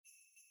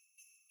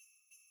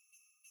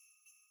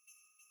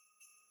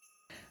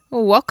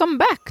Welcome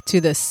back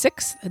to the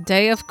sixth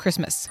day of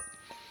Christmas.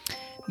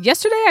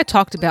 Yesterday I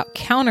talked about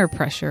counter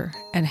pressure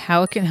and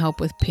how it can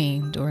help with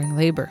pain during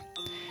labor.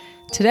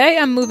 Today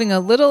I'm moving a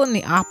little in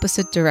the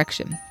opposite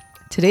direction.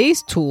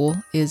 Today's tool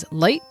is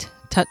light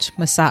touch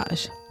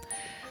massage.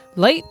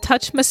 Light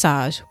touch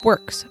massage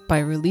works by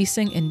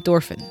releasing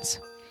endorphins.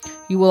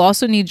 You will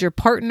also need your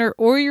partner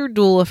or your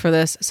doula for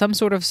this, some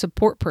sort of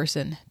support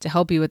person to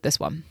help you with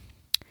this one.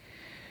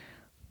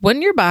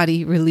 When your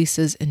body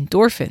releases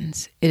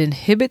endorphins, it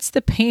inhibits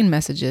the pain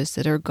messages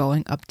that are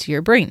going up to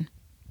your brain.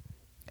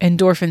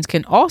 Endorphins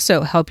can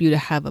also help you to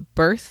have a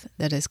birth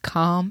that is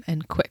calm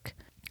and quick.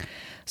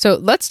 So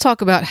let's talk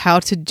about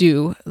how to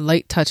do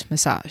light touch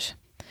massage.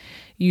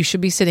 You should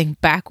be sitting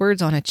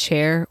backwards on a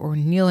chair or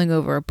kneeling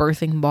over a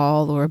birthing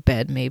ball or a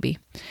bed maybe.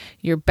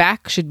 Your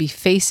back should be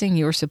facing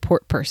your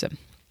support person.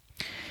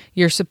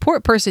 Your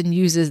support person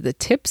uses the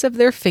tips of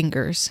their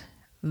fingers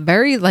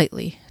very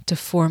lightly to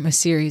form a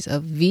series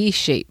of V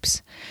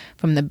shapes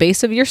from the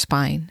base of your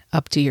spine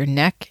up to your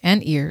neck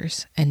and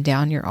ears and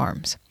down your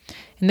arms.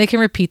 And they can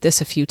repeat this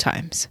a few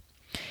times.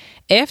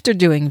 After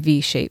doing V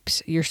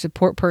shapes, your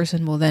support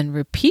person will then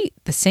repeat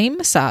the same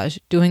massage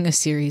doing a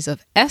series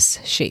of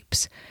S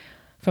shapes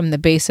from the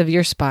base of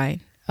your spine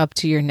up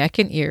to your neck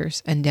and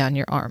ears and down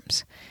your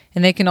arms.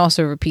 And they can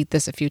also repeat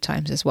this a few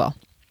times as well.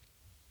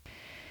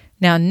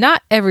 Now,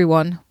 not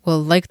everyone will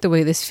like the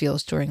way this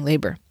feels during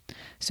labor.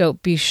 So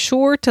be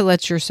sure to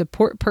let your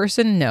support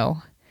person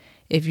know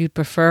if you'd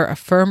prefer a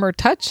firmer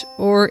touch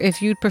or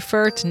if you'd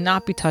prefer to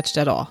not be touched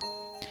at all.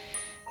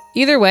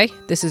 Either way,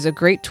 this is a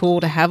great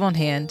tool to have on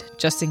hand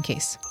just in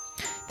case.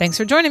 Thanks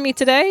for joining me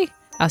today.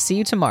 I'll see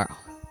you tomorrow.